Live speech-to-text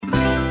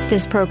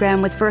This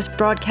program was first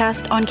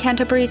broadcast on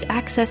Canterbury's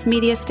access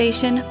media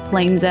station,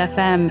 Plains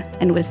FM,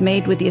 and was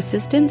made with the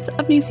assistance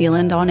of New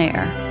Zealand On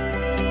Air.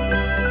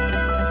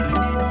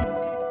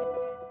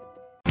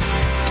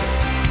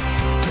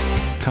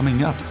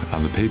 Coming up are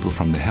the people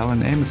from the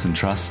Helen Emerson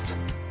Trust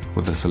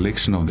with a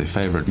selection of their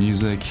favourite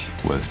music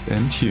with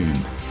In Tune.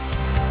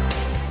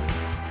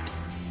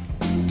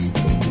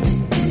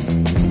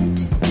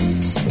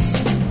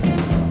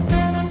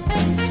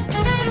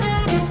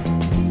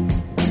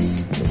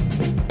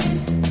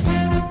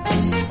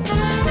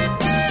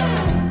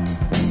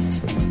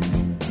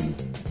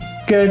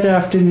 Good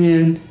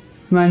afternoon,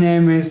 my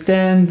name is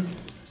Dan,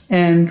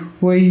 and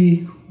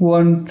we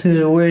want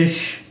to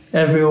wish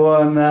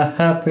everyone a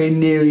Happy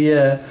New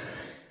Year.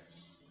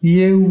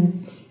 You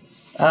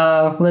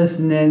are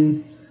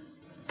listening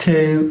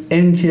to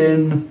In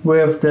Tune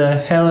with the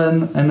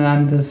Helen and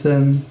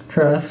Anderson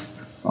Trust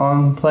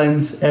on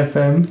Plains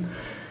FM.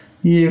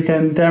 You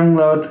can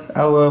download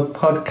our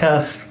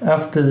podcast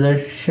after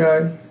the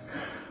show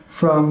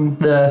from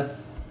the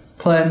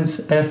Plains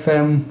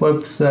FM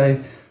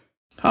website.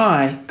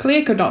 Hi,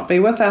 Claire could not be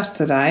with us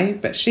today,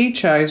 but she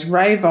chose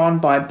Rave On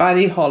by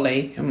Buddy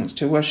Holly and wants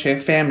to wish her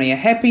family a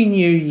Happy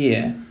New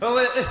Year. Oh,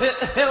 the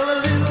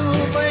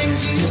little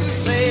things you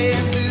say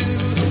and do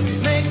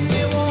make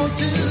me want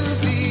to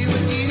be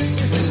with you.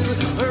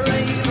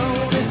 Rave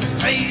on, it's a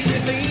crazy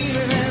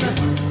feeling, and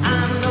I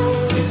know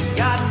it's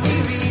got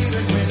me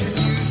reeling when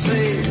you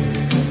say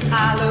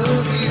I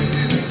love you.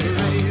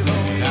 Rave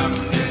on.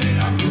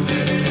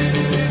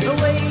 The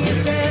way you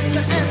dance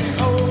and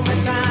hold me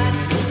tight,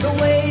 the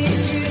way you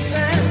kiss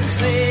and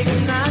say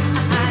goodnight.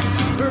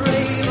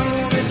 Rave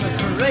on, it's a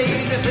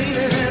crazy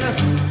feeling, and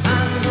I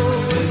know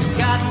it's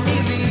got me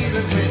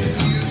reeling when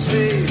you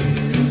say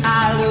I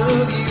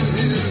love you.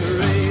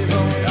 Rave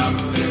on.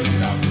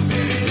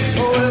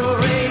 Oh, well,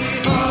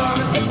 rave on,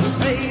 it's a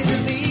crazy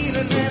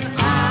feeling, and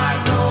I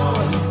know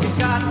it's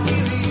got me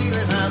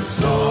reeling. I'm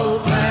so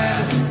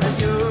glad that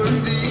you're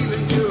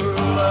revealing your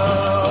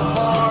love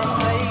for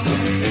me.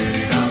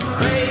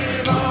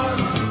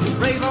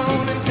 Rave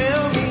on and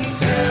tell me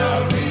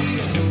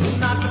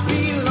not to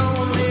be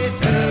lonely.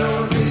 Tell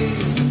me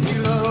you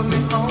love me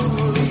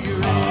only.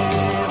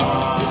 Rave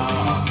on.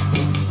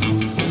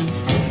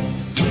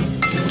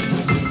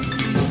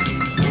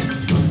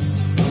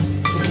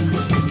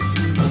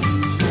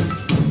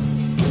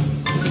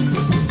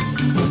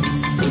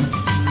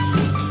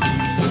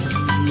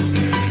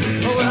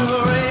 Oh, well,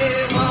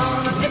 rave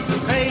on, it's a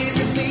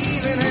crazy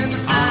feeling, and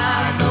I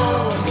know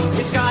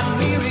it's got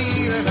me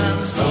reeling.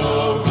 I'm so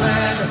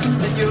glad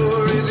that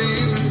you're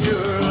revealing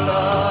your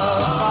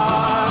love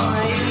for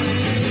me.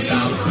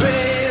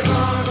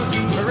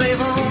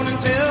 Rave on and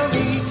tell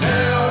me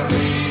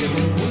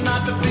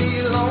not to be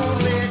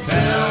lonely.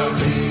 Tell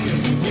me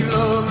you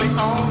love me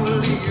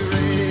only.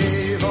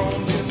 Rave on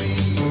to me.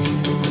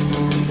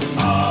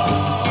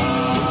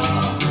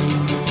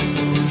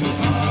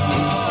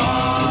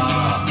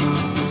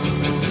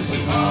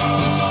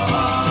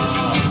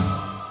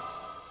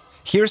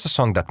 Here's a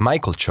song that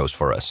Michael chose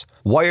for us,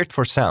 Wired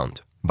for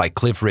Sound by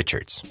Cliff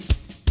Richards.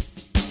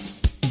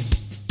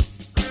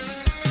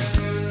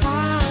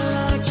 I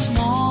like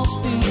small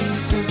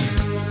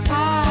speakers.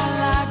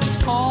 I like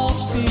tall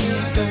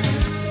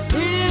speakers.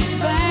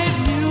 If they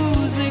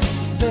music,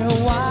 they're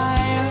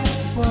wired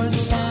for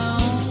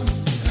sound.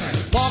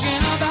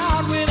 Walking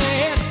about with a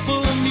head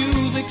full of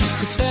music,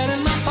 cassette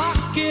in my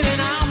pocket,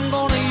 and I'm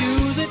gonna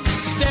use it.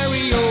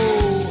 Stereo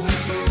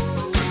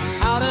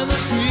out in the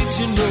streets,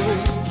 you know.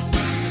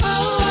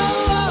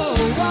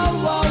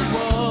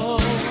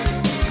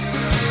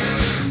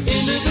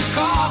 Into the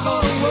car, go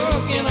to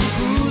work, and I'm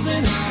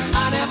cruising.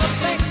 I never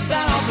think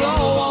that I'll blow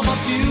all my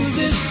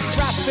fuses.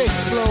 Traffic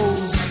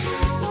flows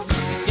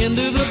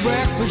into the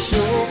breakfast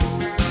show.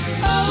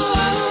 Oh,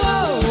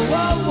 oh,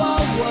 oh, oh,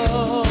 oh,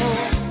 oh.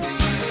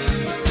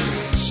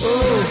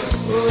 Oh,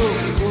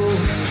 oh, oh.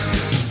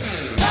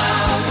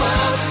 Power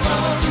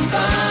from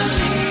the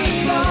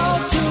needle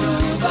to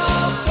the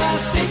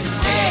plastic.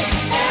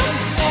 AM,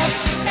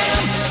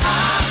 FM, I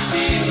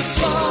feel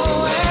so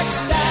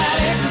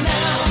ecstatic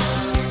now.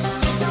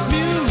 It's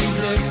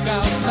music I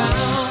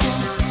found,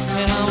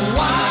 and I'm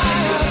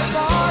wired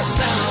for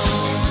sound.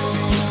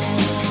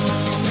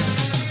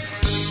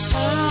 I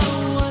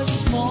was a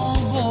small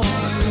boy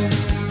who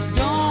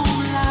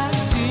don't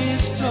like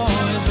his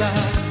toys. I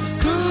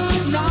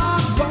could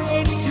not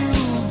wait to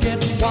get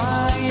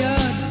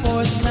wired for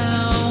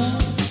sound.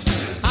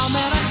 I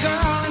met a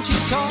girl and she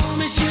told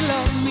me she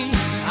loved me.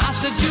 I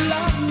said, you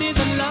love me,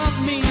 then love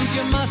means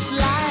you must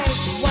like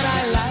what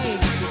I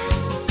like.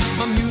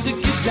 My music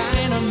is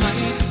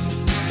dynamite.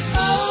 Oh,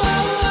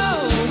 oh,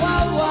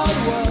 oh, oh,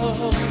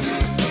 oh, oh.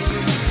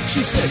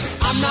 She said,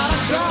 I'm not a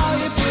girl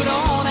you put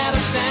on at a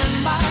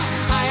standby.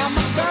 I am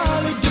a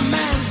girl who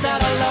demands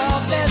that I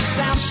love this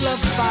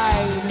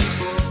amplified.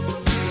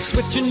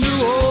 Switching to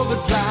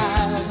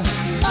overdrive.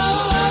 Oh,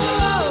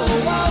 oh,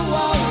 oh,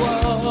 oh,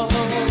 oh, oh.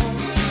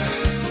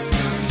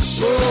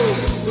 Oh,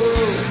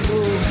 oh,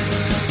 oh.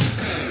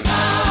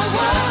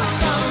 Power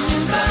from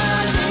the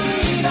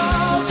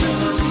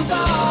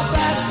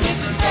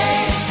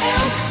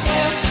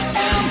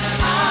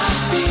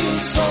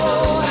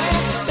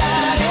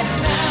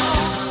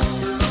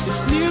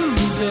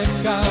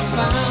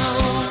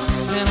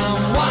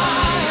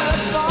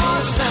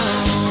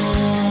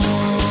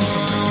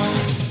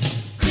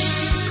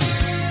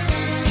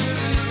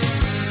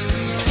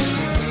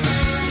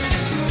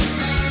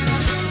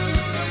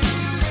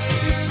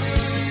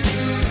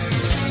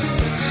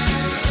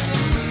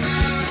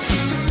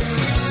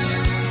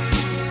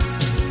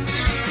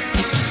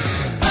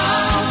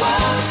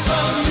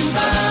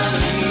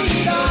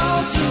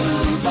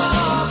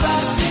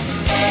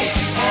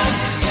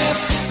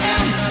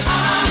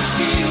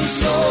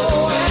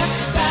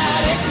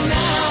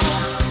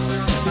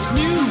It's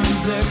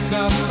music I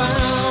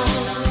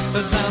found,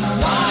 'cause I'm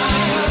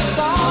wired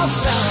for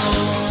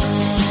sound.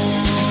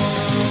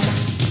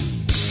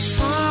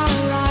 I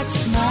like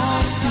small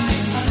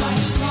speakers, I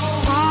like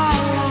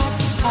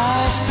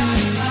tall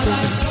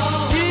speakers.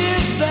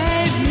 If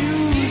they've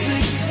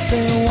music,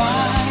 they're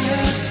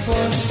wired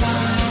for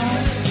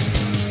sound.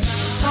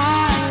 I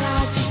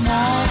like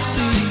small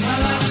speakers, I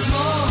like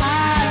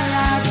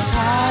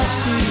tall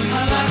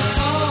speakers.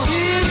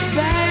 If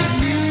they've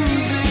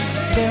music,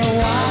 they're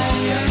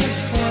wired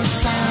for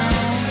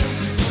sound.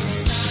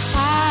 I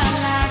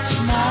like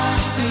small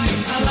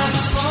speakers, I like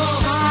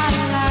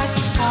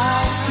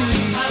tall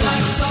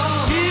speakers.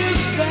 If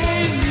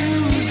they've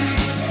music,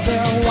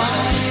 they're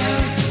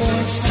wired for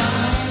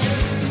sound.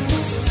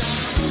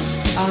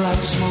 I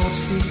like small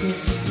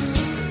speakers,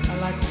 I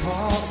like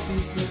tall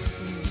speakers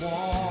and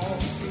wall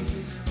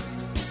speakers.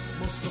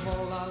 Most of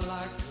all, I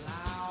like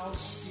loud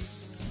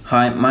speakers.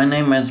 Hi, my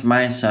name is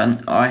Mason.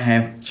 I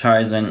have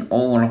chosen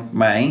All of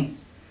May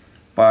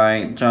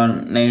by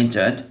John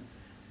Legend.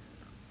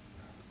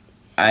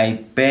 A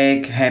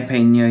big Happy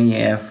New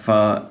Year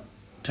for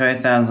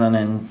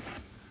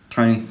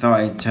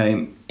 2023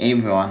 to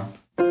everyone.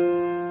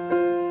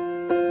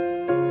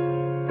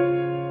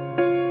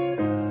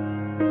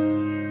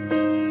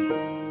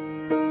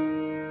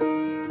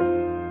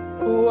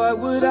 What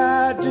would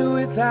I do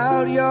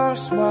without your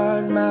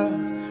smart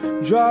mouth?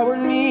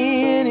 Drawing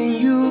me in and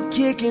you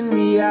kicking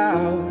me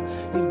out.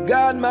 You've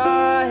got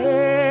my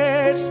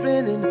head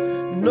spinning,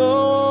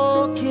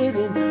 no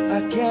kidding.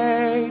 I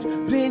can't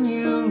pin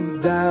you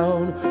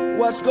down.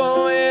 What's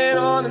going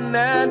on in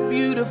that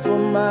beautiful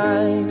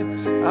mind?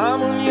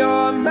 I'm on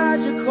your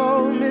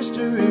magical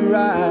mystery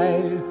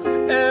ride,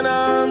 and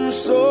I'm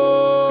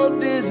so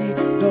dizzy,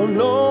 don't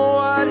know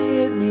what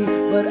hit me,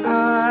 but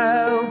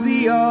I'll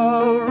be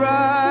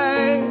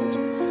alright.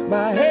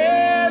 My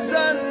head's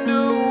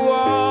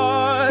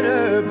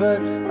underwater, but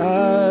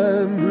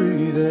I'm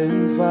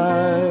breathing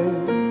fine.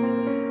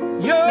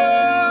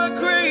 You're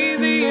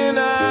crazy and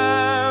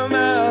I'm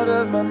out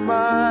of my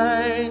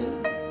mind,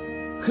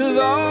 'cause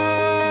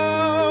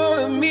all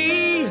of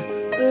me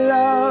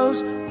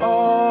loves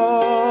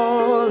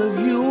all of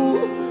you.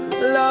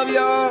 Love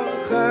your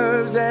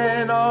curves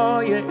and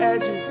all your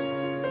edges,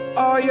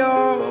 all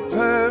your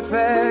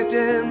perfect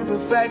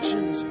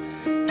imperfections.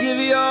 Give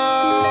your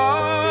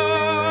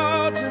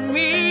all to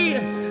me,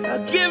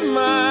 I'll give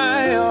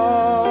my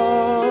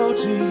all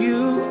to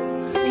you.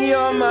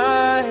 You're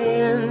my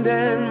end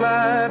and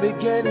my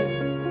beginning.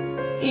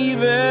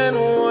 Even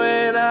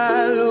when I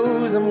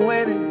lose, I'm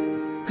winning,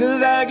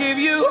 'cause I give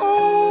you all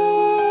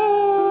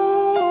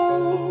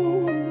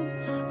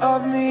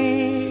of me,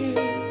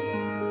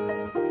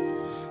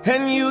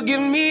 and you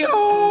give me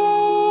all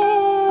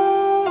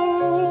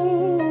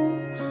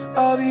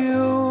of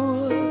you.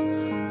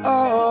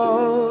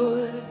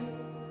 Oh,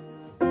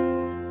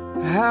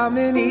 how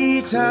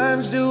many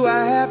times do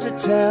I have to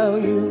tell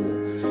you?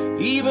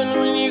 Even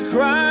when you're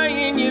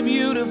crying, you're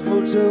beautiful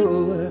too.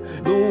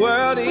 The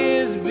world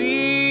is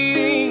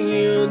beating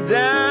you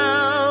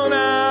down.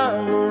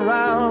 I'm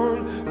around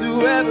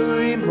through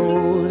every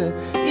mood.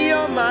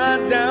 You're my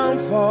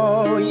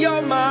downfall,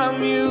 you're my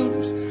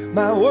muse,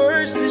 my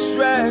worst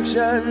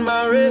distraction,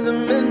 my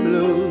rhythm and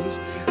blues.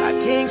 I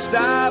can't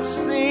stop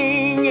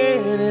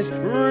singing, it's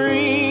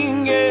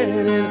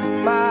ringing in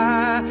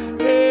my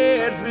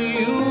head for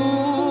you.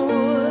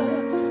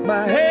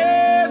 My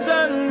head's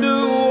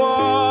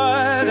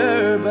underwater,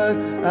 but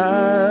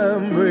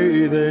I'm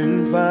breathing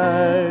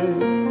fine.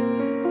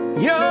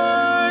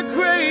 You're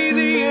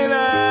crazy and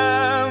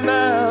I'm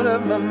out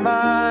of my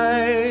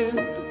mind,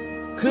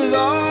 'cause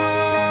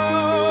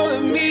all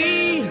of me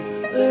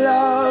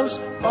loves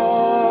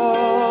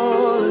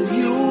all of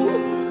you.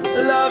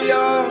 Love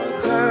your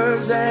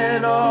curves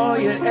and all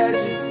your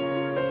edges,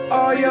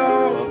 all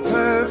your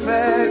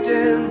perfect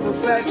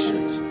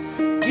imperfections.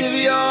 Give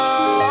your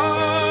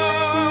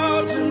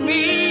all to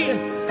me,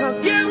 I'll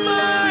give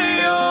my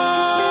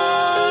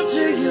all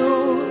to you.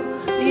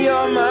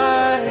 You're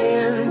my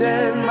end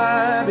and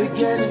my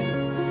beginning.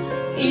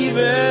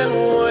 Even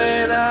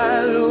when I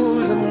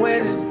lose, I'm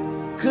winning,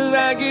 'cause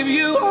I give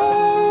you all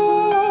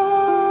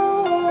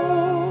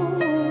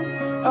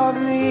of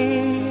me,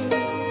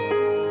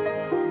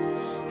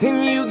 and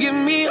you give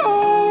me all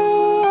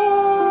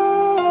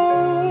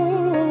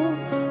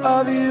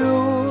of you.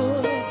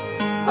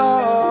 Oh,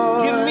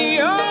 give me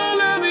all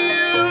of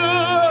you.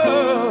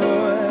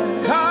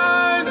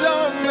 Cards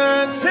on the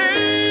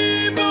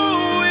table,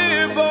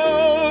 we're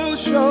both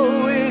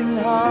showing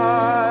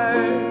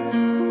hearts,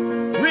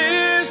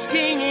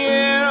 risking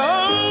it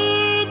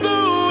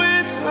although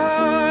it's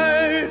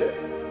hard,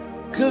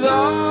 'cause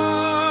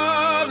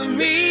all of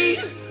me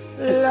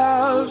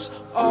loves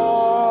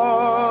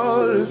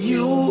all of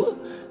you.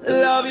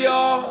 Love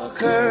your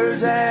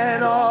curves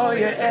and all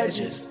your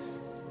edges,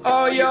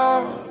 all your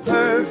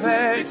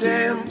perfect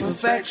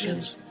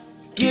imperfections.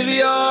 Give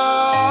your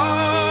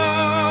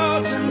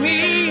all to me,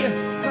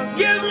 I'll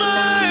give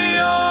my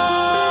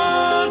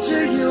all to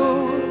you.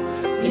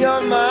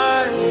 You're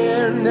my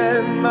end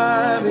and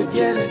my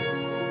beginning.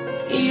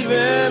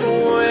 Even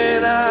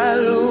when I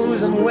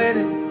lose, I'm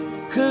winning.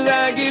 'Cause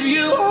I give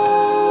you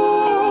all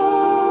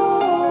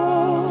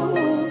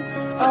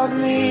of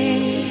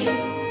me,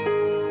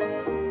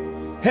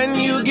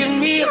 and you give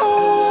me all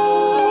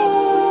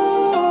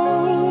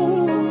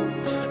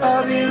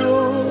of you.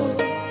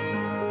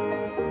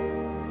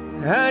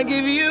 I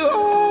give you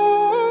all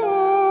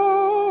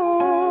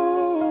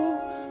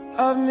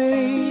of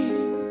me,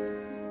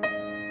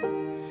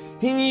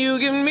 and you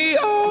give me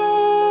all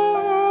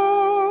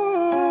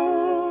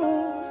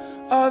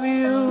of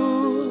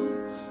you.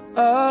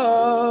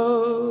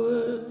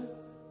 Oh.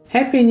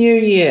 Happy New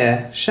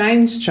Year.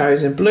 Shane's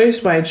chosen Blue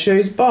Suede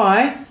Shoes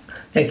by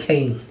The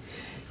King.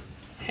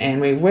 and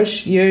we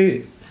wish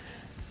you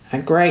a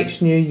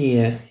great new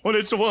year. Well,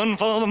 it's one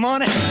for the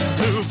money,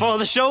 two for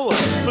the show,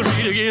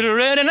 three to get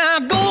ready. Now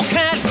go,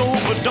 cat, go,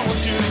 but don't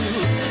you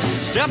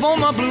step on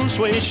my blue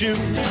suede shoe.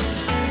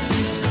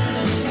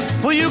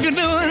 Well, you can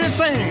do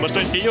anything but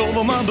stay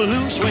over my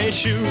blue suede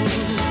shoe.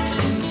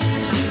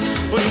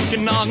 Well, you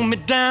can knock me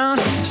down,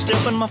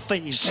 step in my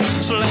face,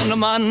 slander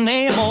my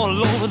name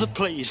all over the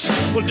place.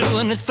 Well, do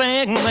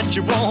anything that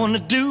you want to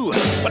do,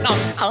 but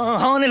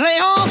honey, lay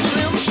off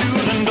them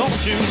shoes and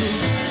don't you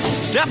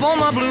step on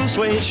my blue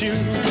suede shoe.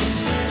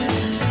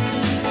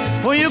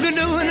 Well, you can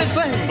do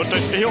anything but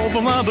stay over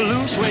my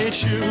blue suede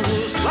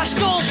shoes. Let's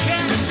go,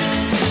 cat!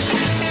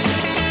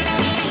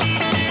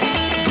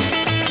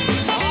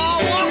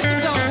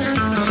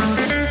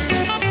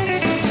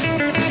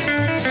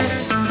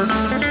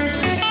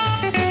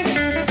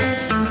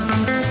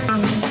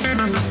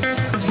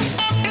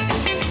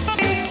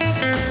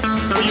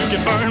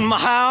 Burn my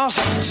house,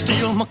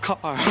 steal my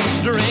car,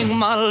 drink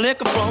my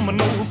liquor from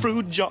an old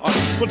fruit jar.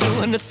 Well,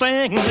 do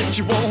anything that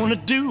you wanna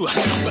do,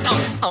 but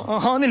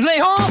honey, lay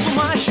off of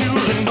my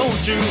shoes and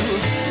don't you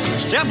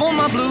step on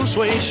my blue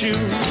suede shoe.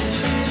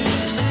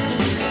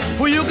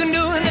 Well, you can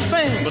do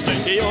anything but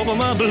stay over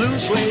my blue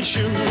suede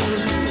shoes.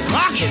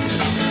 Rock it!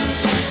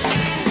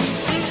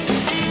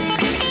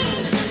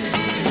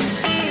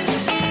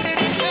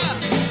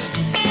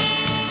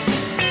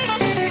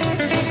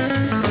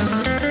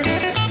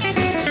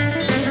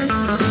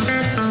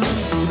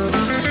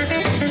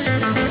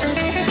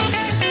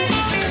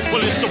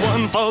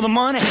 For the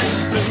money,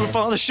 two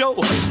for the show,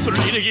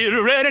 three to get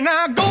ready.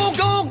 Now go,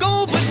 go,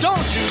 go, but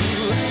don't you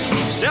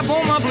step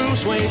on my blue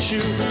suede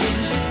shoe.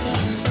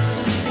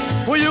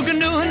 Well, you can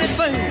do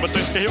anything but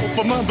stay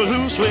over my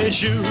blue suede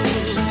shoe.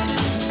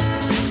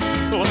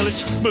 Well,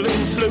 it's blue,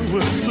 blue,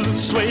 blue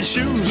suede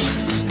shoes.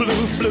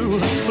 Blue, blue,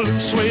 blue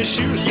suede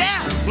shoes.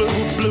 Yeah!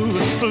 Blue, blue,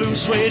 blue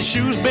suede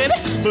shoes, baby.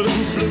 Blue,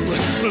 blue,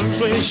 blue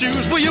suede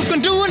shoes. Well, you can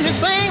do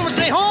anything but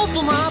stay home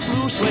for my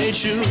blue suede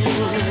shoes.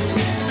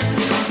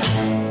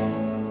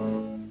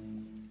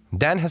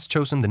 Dan has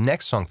chosen the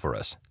next song for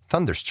us,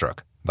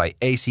 Thunderstruck by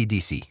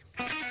AC/DC.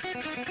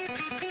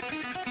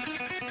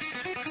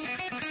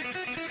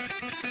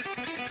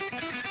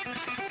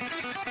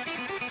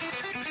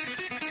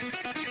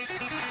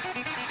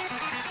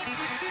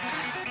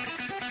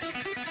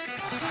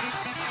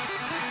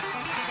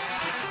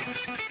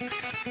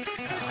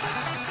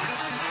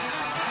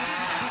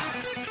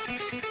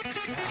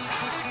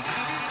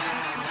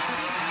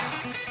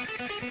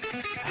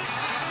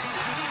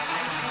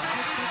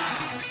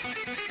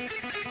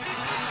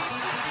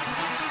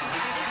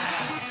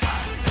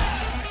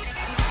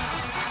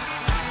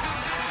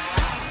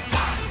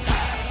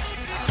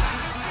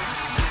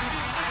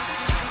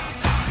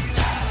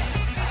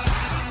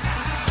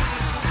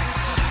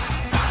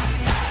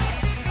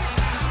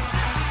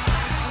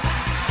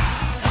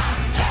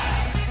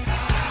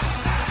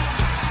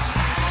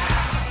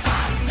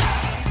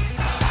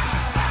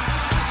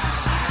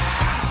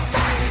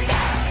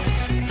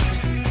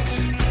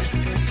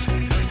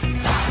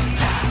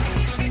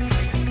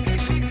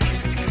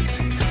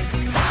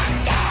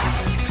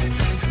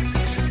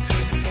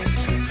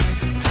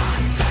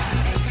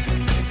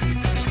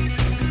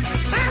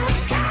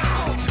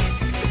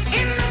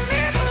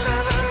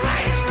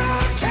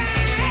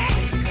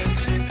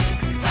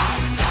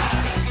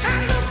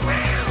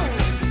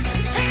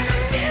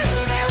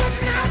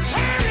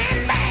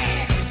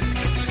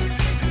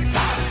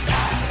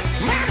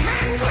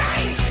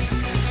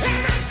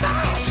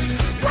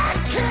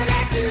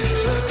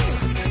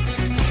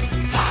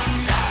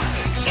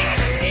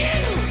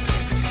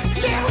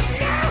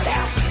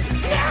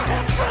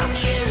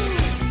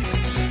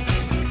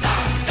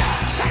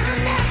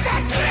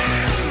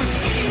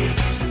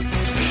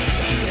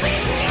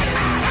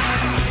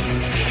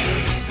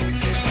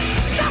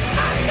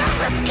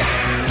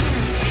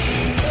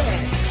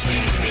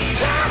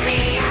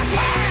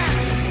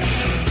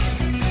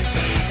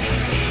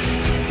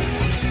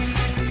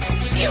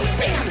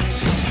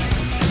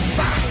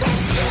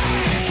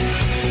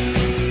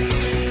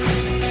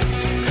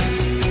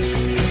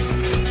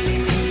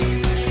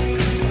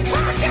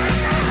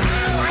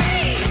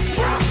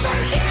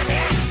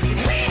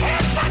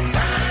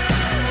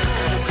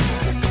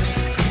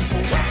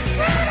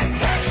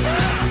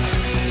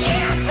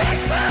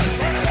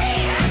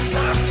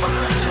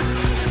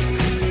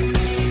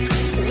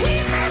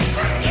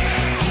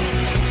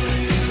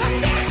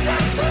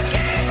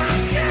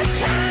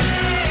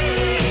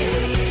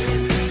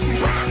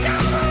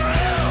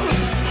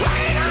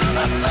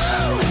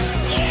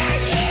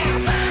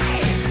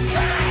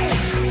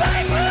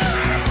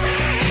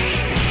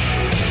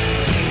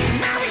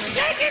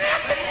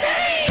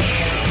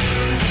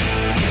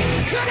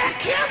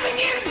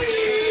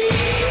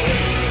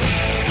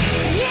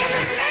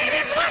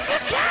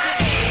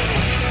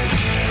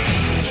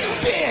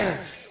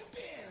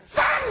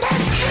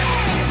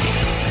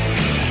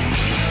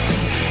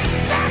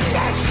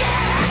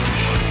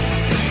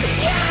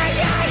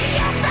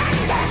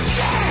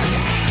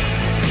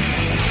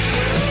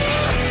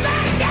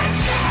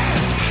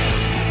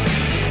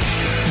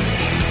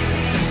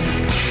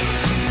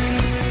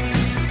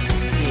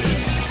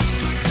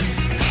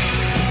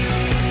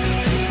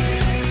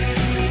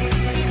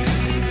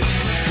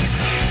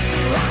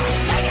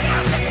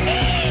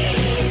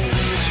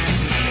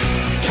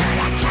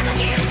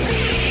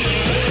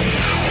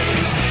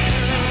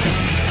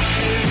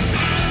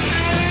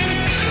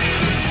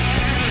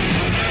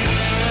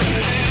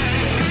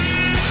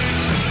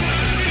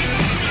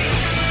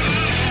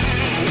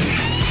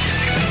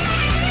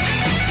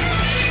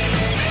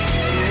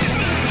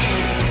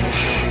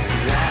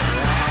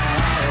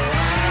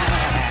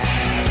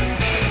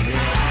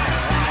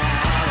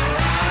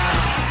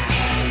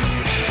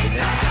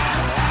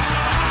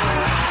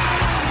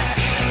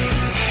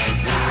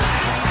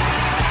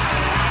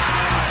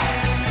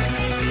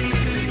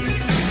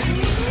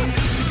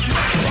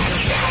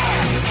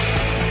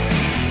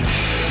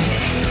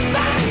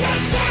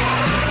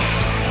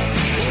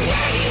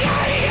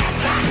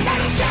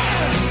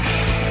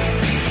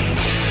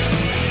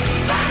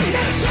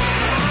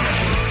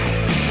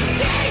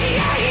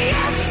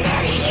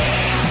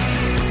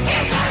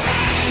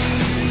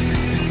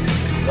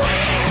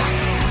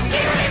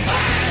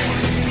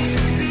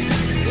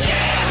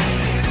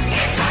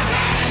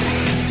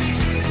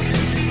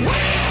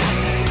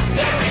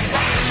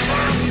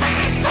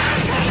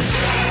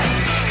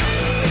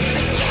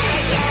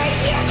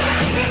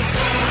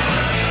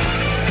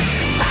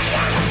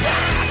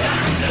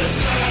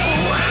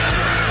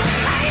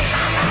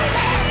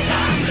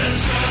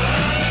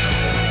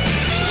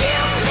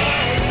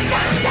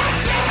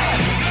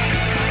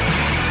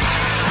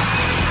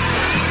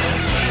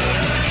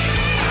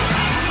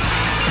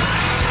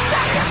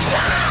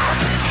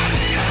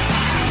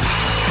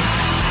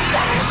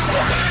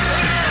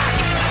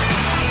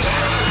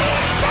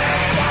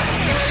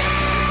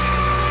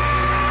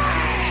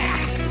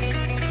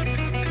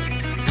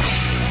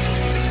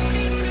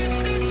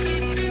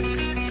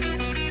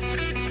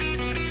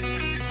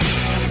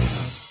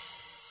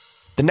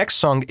 The next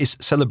song is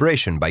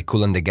Celebration by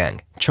Kool and the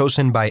Gang,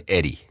 chosen by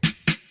Eddie.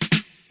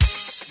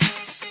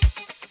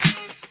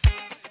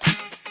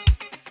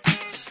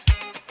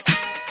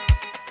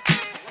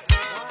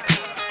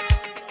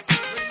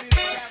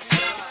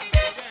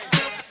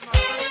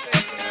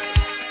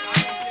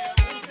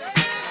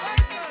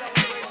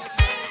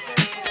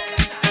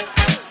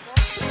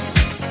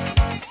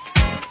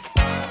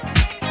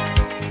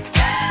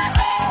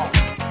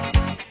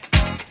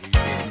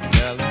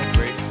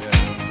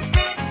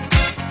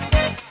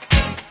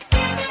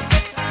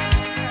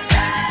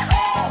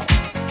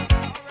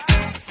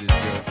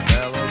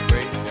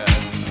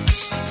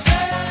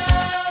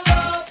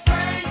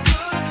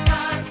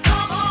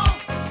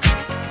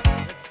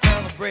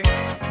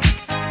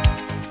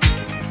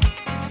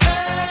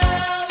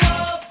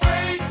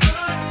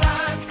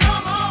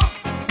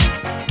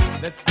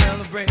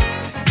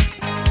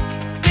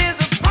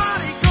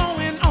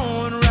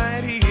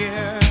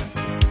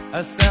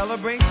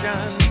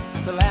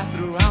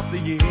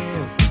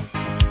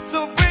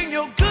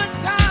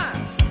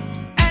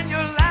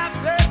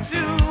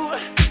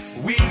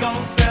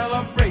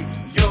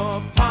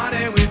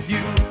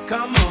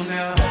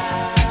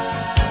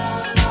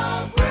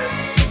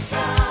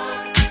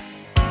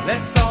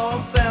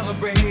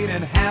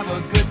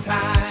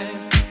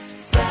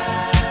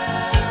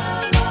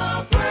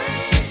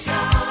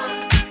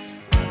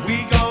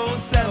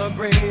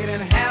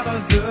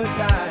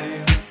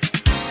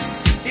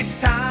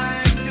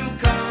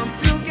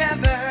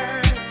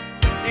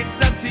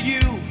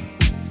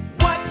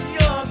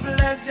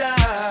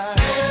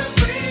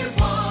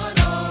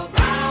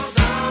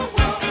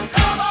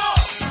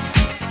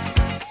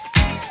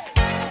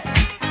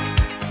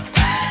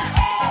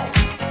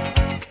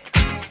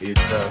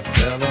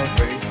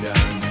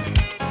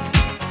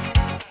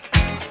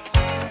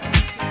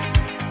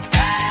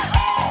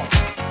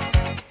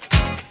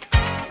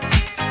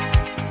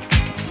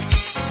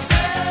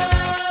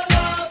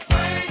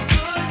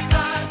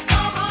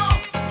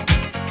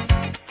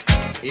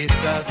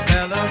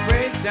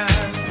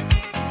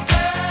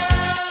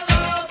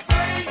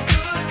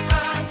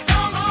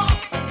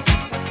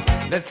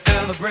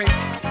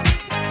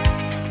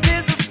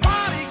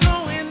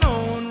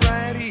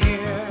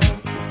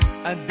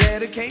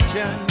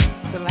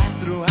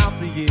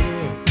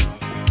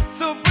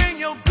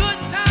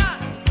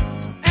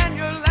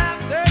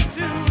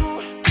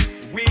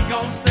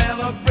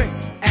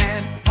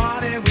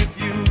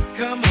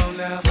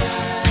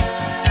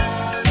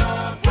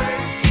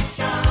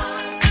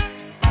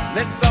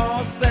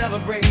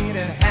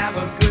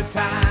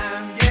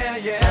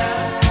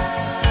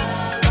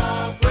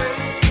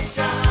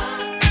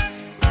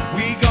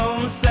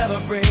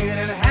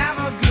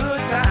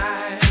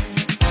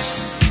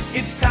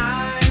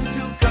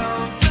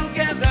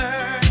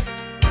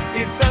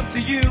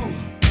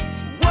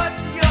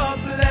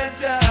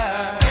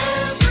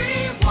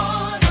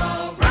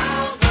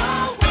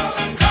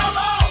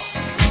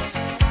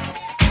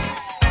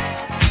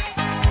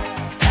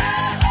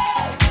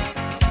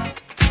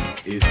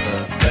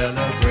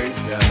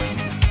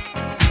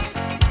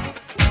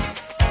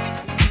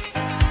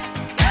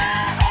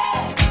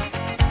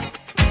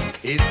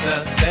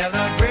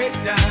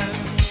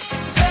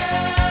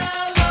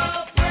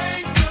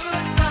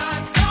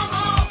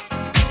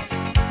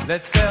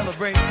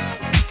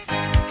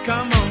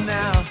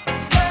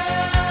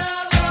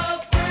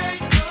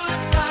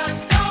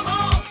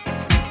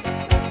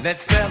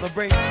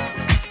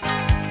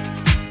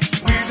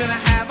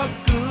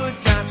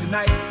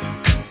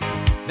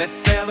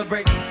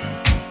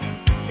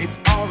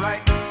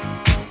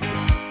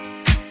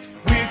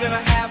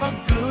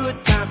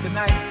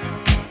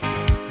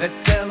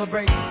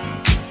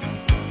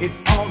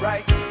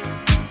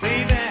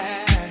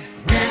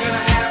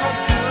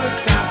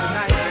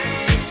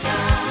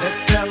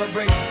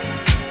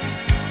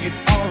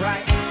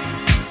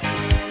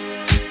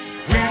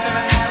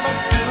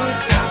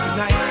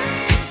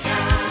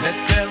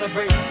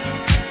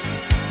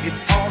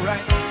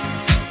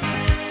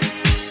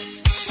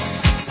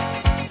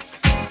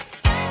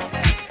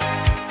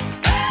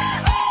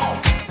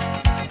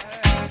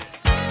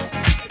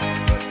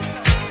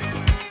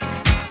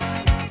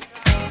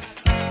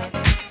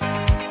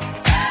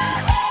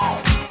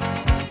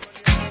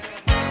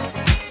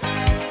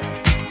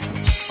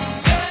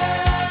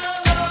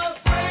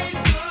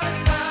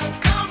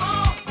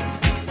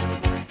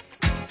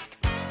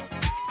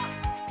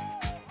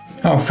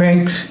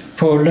 Thanks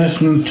for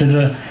listening to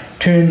the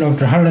Tune of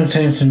the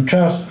Hallensensen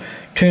Trust.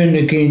 Tune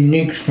again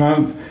next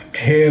month to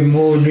hear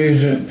more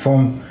music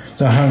from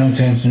the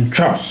Hallensensen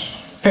Trust.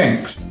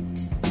 Thanks.